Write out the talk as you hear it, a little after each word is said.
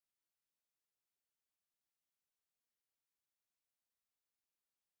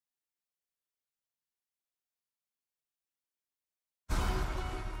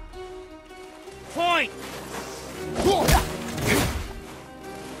point!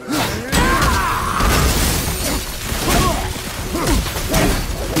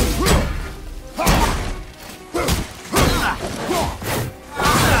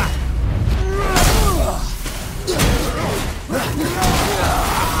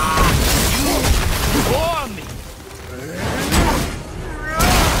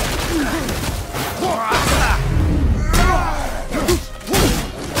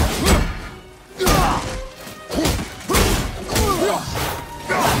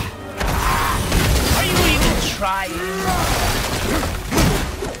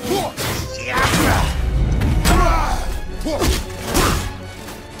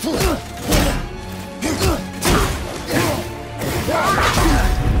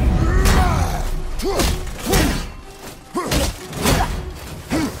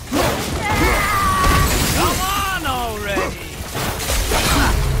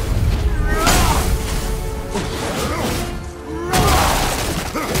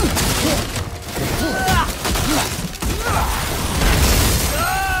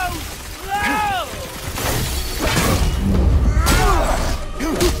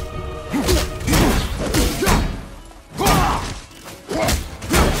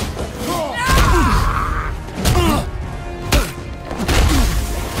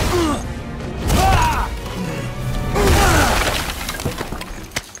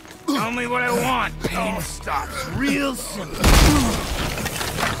 Real simple.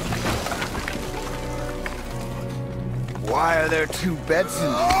 Why are there two beds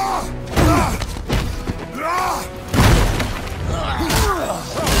in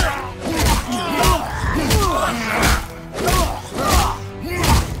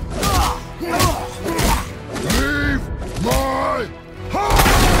Leave my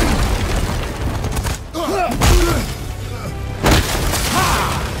house!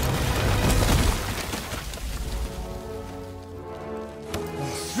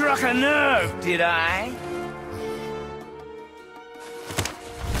 Struck a nerve, did I?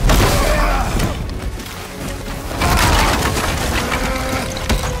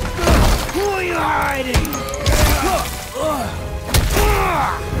 Who are you hiding?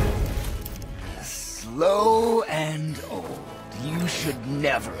 Slow and old. You should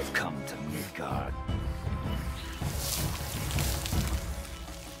never have come to Midgard.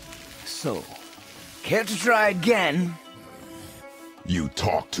 So, care to try again? You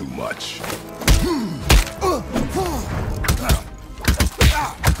talk too much.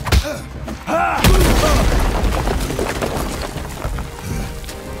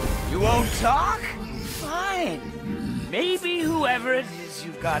 You won't talk? Fine. Maybe whoever it is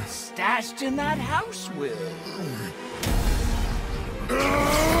you've got stashed in that house will.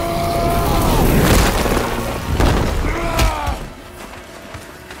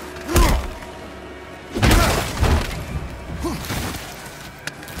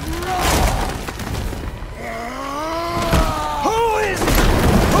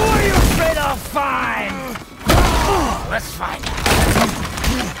 Fine! Let's find out.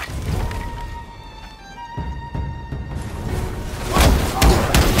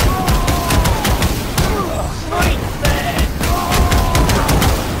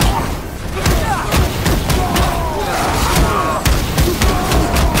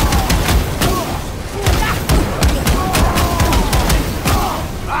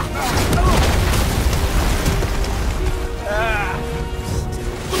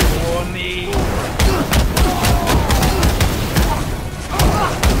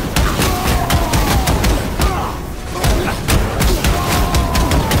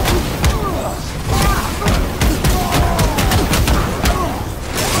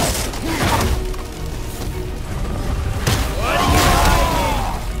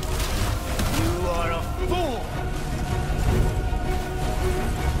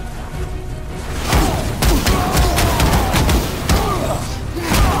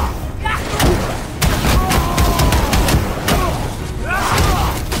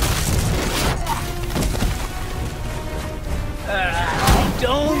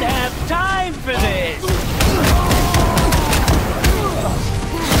 Don't have time for this!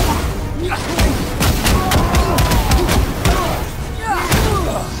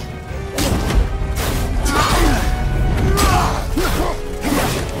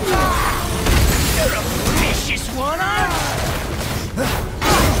 You're a vicious one, aren't you?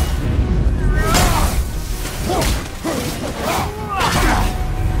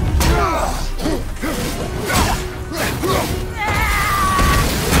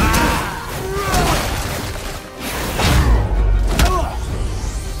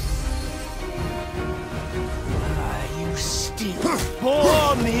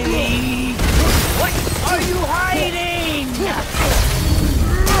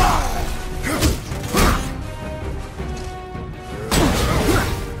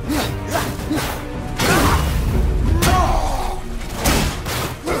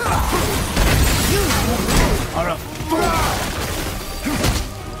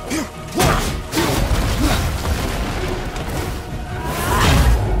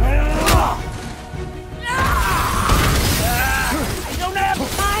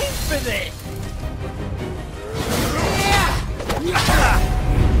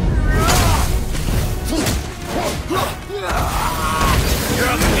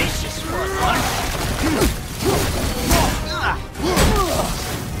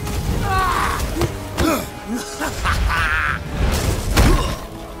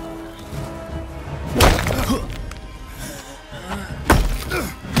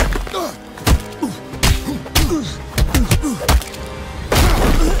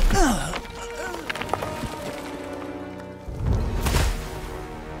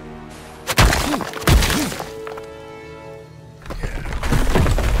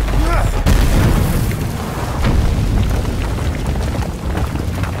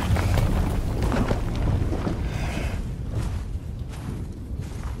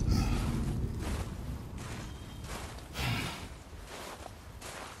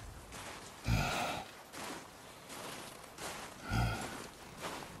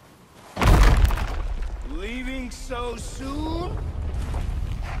 so soon?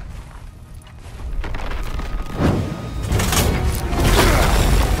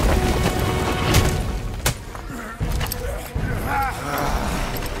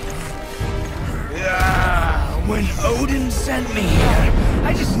 When Odin sent me here,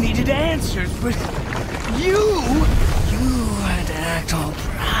 I just needed answers, but you had to act all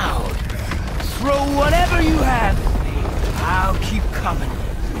proud. Throw whatever you have at me. I'll keep coming.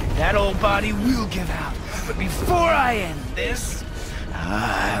 That old body will give out. But before I end this,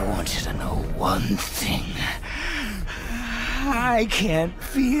 I want you to know one thing. I can't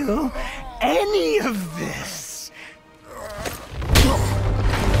feel any of this.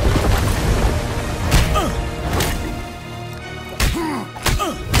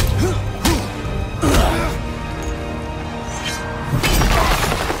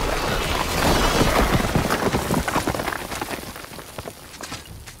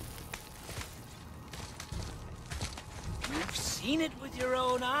 Seen it with your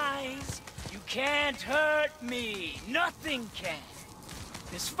own eyes. You can't hurt me. Nothing can.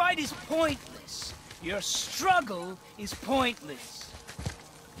 This fight is pointless. Your struggle is pointless.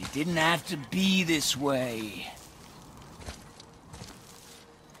 It didn't have to be this way.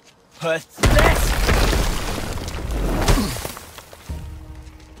 Pathetic!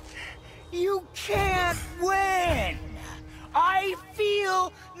 You can't win! I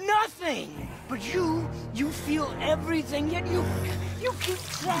feel nothing! But you feel everything, yet you keep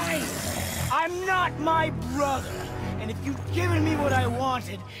trying. I'm not my brother, and if you'd given me what I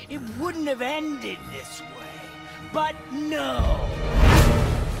wanted, it wouldn't have ended this way. But no!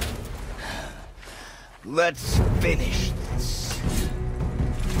 Let's finish this.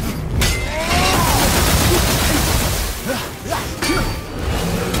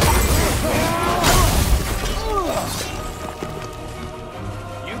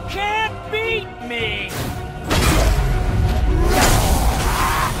 You can't beat me!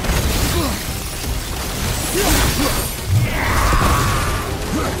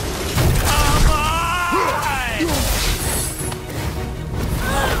 Come on!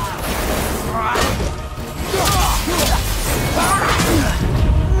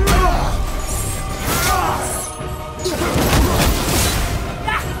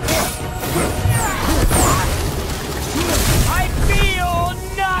 I feel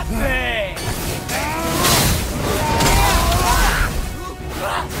nothing!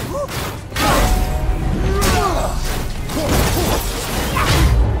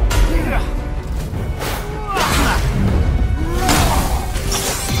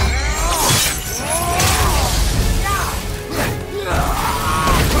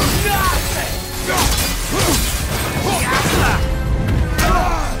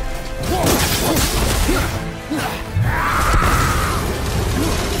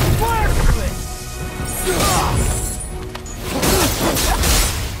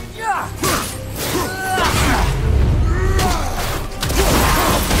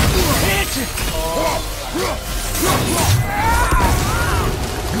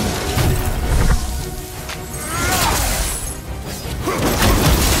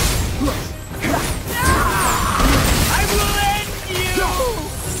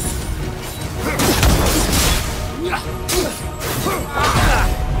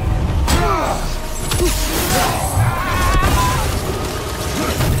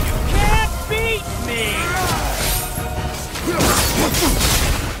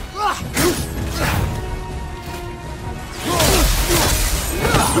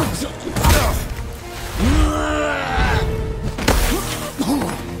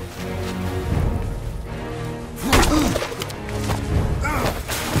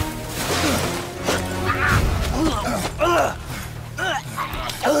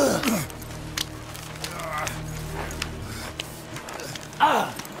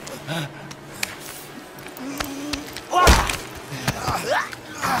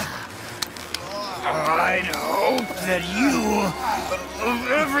 I'd hope that you,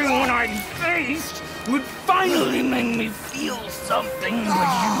 of everyone I'd faced, would finally make me feel something, but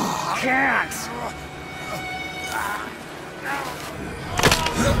you can't.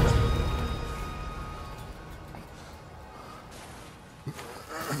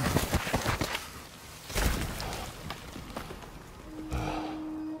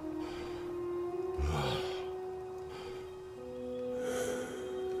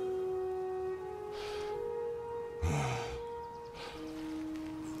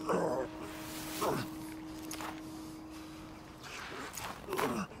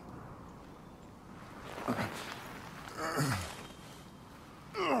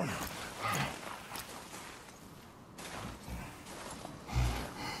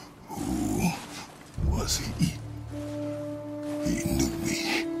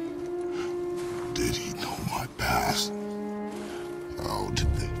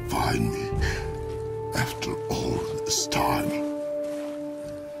 find me after all this time.